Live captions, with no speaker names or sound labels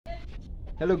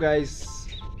Hello guys,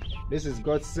 this is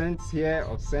Godsent here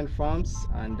of Scent Farms,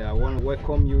 and I want to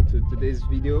welcome you to today's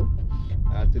video.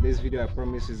 Today's video, I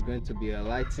promise, is going to be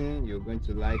enlightening. You're going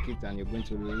to like it and you're going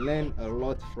to learn a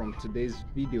lot from today's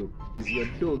video. Is your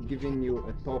dog giving you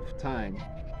a tough time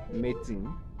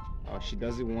mating? She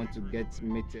doesn't want to get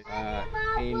mated.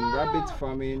 In rabbit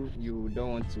farming, you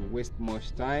don't want to waste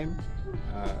much time.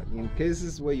 In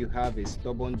cases where you have a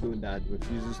stubborn dog that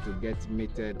refuses to get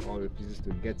mated or refuses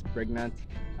to get pregnant,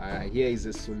 here is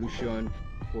a solution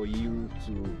for you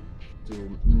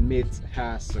to mate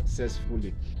her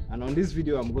successfully. And on this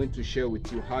video, I'm going to share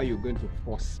with you how you're going to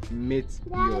force mate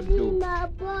your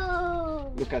dog.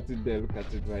 Look at it there, look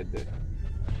at it right there.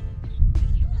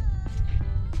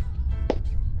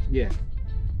 Yeah,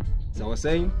 so I was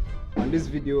saying, on this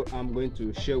video I'm going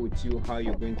to share with you how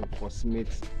you're going to force mate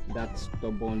that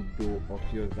stubborn dog of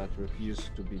yours that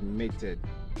refuses to be mated,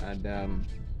 and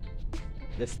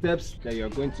the steps that you're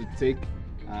going to take,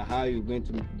 how you're going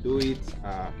to do it,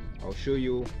 I'll show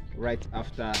you right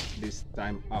after this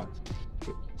time out.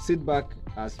 So sit back,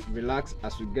 relax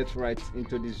as we get right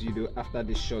into this video after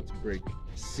this short break.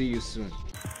 See you soon.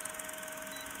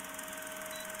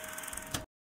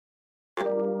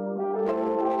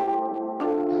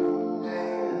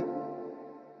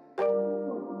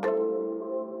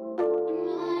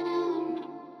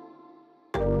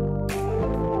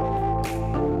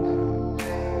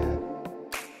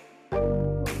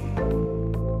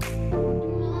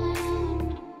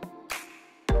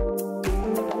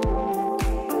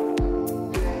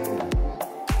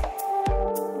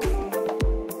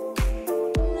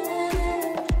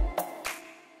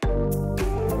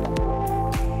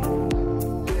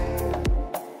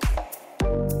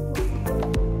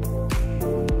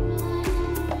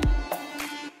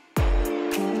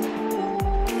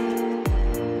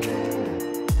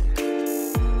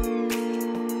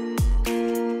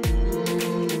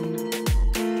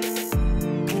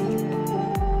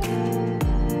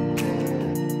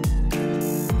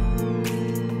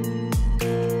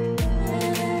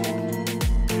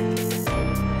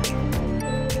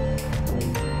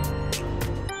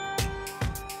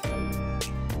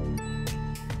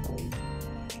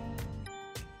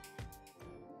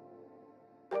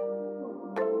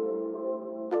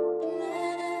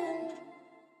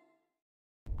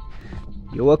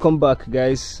 You're welcome back,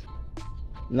 guys.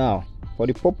 Now, for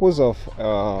the purpose of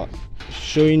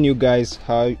showing you guys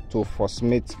how to force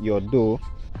mate your doe,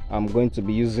 I'm going to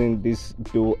be using this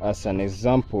doe as an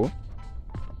example.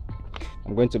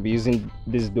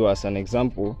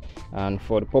 And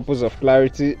for the purpose of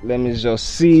clarity, let me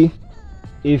just see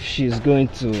if she's going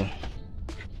to,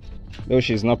 though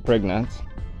she's not pregnant,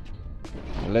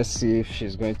 let's see if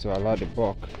she's going to allow the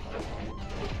buck.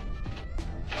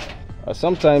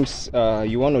 Sometimes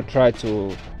you want to try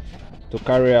to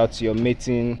carry out your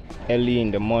mating early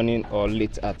in the morning or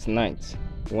late at night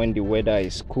when the weather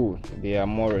is cool. They are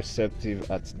more receptive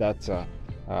at that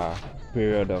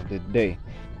period of the day.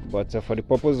 But for the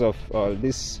purpose of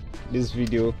this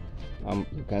video,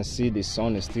 you can see the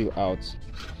sun is still out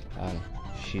and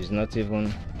she's not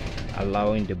even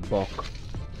allowing the buck.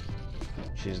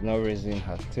 She's not raising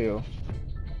her tail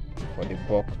for the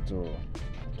buck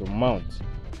to mount.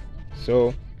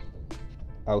 So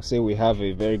I'll say we have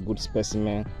a very good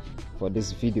specimen for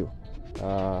this video.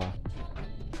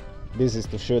 This is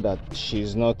to show that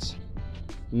she's not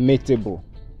mateable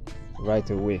right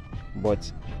away,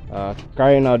 but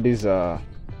carrying out this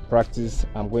practice,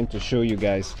 I'm going to show you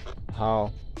guys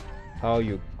how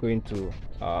you're going to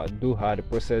do her, the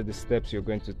process, the steps you're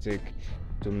going to take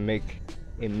to make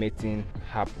a mating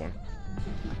happen.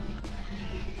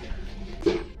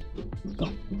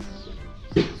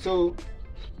 So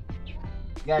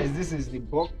guys, this is the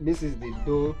buck, this is the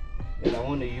doe that I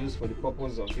want to use for the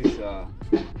purpose of this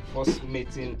first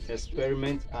mating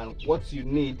experiment. And what you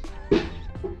need,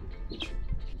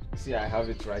 see, I have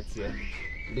it right here.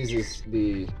 This is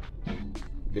the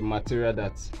material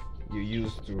that you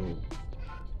use to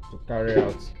carry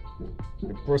out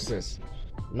the process.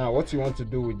 Now, what you want to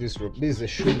do with this rope, this is a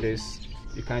shoelace.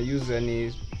 You can use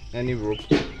any rope.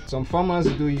 Some farmers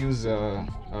do use a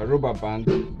rubber band,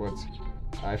 but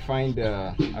I find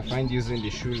using the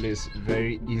shoelace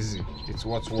very easy. It's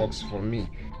what works for me,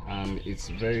 and it's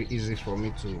very easy for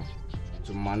me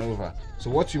to maneuver. So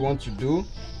what you want to do,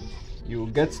 you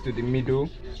get to the middle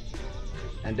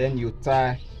and then you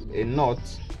tie a knot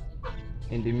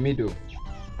in the middle.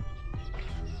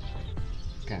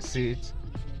 You can see it.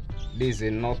 There's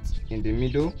a knot in the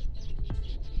middle,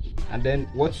 and then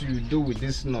what you do with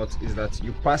this knot is that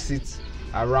you pass it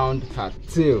around her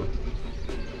tail.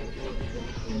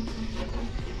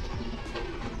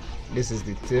 This is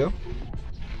the tail.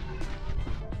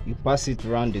 You pass it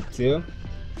around the tail,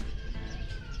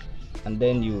 and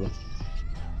then you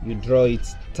draw it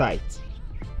tight.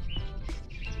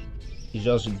 You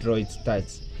just draw it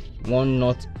tight. One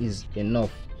knot is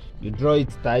enough. You draw it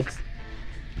tight.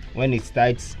 When it's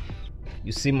tight,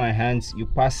 you see my hands, you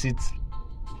pass it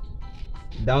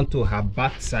down to her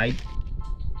back side.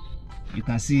 You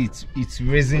can see it's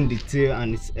raising the tail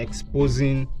and it's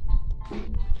exposing.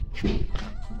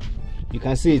 You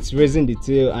can see it's raising the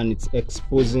tail and it's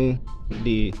exposing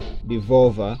the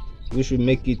vulva, which will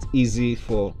make it easy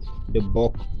for the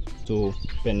buck to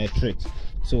penetrate.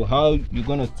 So how you're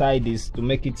going to tie this to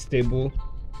make it stable?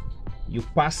 You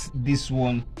pass this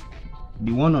one,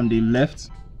 the one on the left,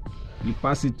 you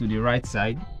pass it to the right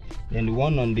side. Then the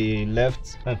one on the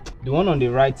left, the one on the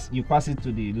right, you pass it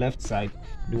to the left side.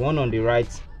 The one on the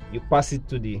right, you pass it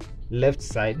to the left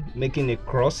side, making a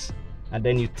cross, and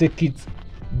then you take it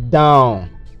down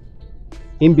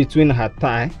in between her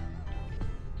thigh.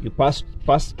 You pass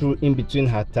through in between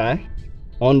her thigh,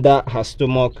 under her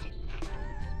stomach,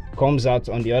 comes out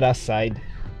on the other side,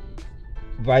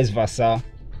 vice versa.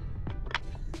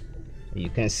 You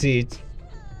can see it.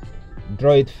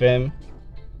 Draw it firm,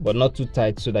 but not too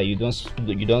tight so that you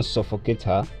don't suffocate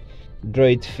her. Draw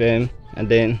it firm, and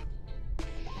then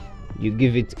you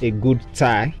give it a good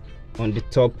tie on the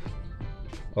top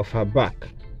of her back.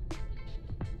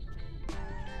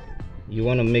 You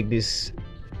want to make this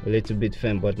a little bit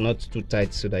firm, but not too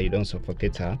tight so that you don't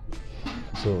suffocate her.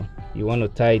 So you want to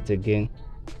tie it again.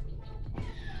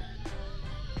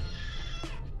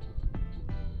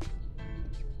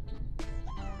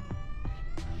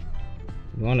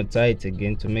 You want to tie it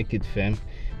again to make it firm,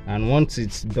 and once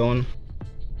it's done,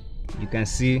 you can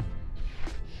see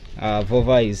our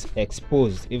vulva is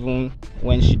exposed. Even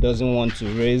when she doesn't want to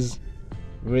raise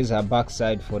her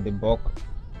backside for the buck,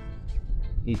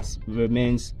 it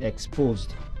remains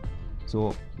exposed.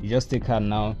 So you just take her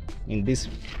now in this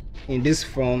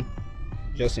form,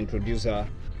 just introduce her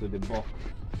to the buck.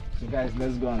 So guys,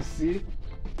 let's go and see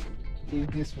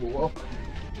if this will work.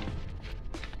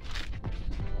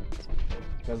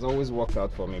 It has always worked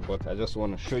out for me, but I just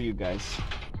want to show you guys.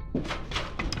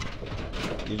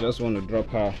 You just want to drop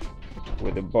her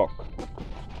with the buck.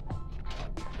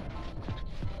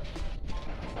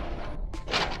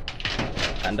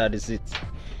 And that is it.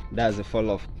 That's the fall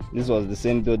off. This was the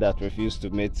same doe that refused to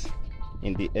mate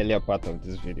in the earlier part of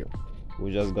this video.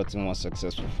 We just got more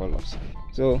successful fall offs.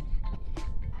 So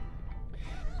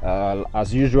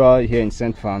as usual here in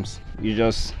Scent Farms, you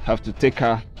just have to take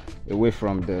her away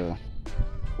from the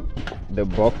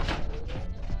buck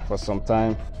for some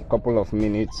time, a couple of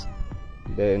minutes,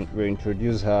 then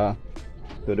reintroduce her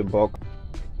to the buck.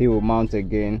 He will mount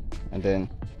again, and then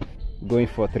going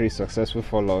for 3 successful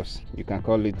fall-offs. You can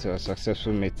call it a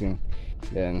successful mating.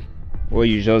 Then what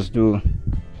you just do,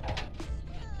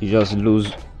 you just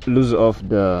lose off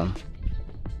the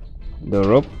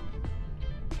rope.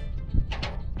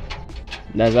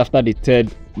 That's after the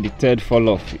third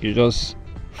fall-off. You just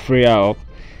free her up,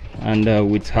 and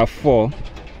with her fall,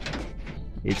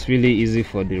 it's really easy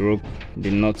for the rope, the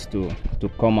knot to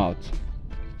come out.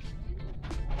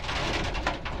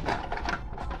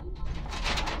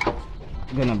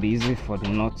 It's gonna be easy for the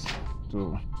knot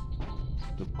to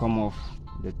come off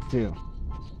the tail.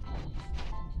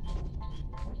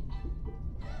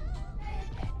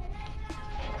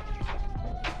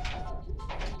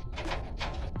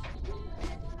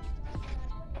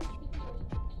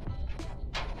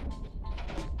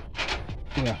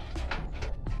 Yeah,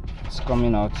 it's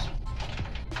coming out.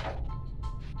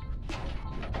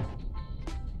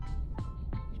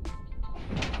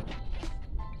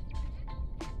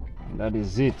 And that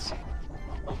is it.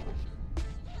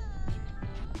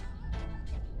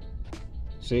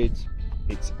 So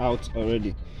it's out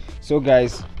already. So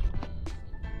guys,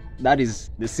 that is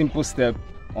the simple step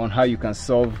on how you can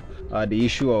solve the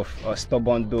issue of a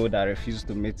stubborn doe that refuses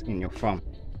to mate in your farm.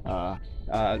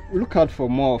 Look out for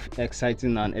more of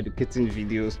exciting and educating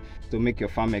videos to make your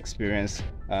farm experience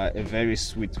a very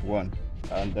sweet one.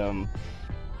 And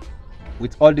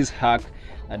with all this hack,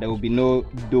 there will be no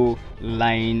doe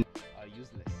lying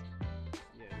useless.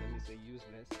 Yeah, let me say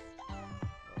useless.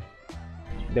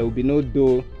 There will be no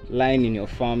doe lying in your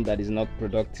farm that is not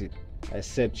productive,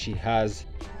 except she has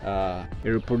a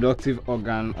reproductive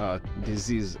organ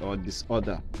disease or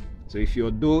disorder. So if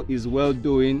your doe is well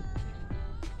doing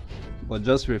but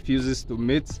just refuses to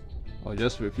mate, or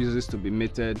just refuses to be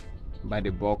mated by the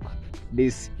buck,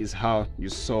 this is how you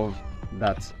solve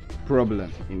that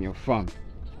problem in your farm.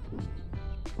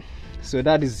 So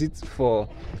that is it for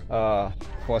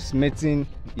mating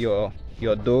your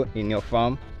your dough in your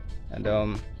farm.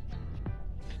 And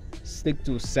stick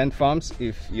to Scent Farms.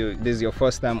 If this is your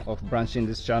first time of branching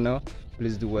this channel,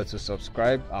 please do well to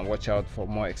subscribe and watch out for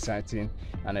more exciting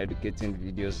and educating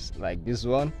videos like this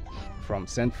one from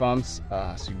Scent Farms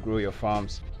as you grow your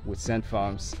farms with Scent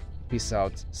Farms. Peace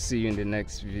out. See you in the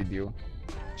next video.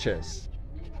 Cheers.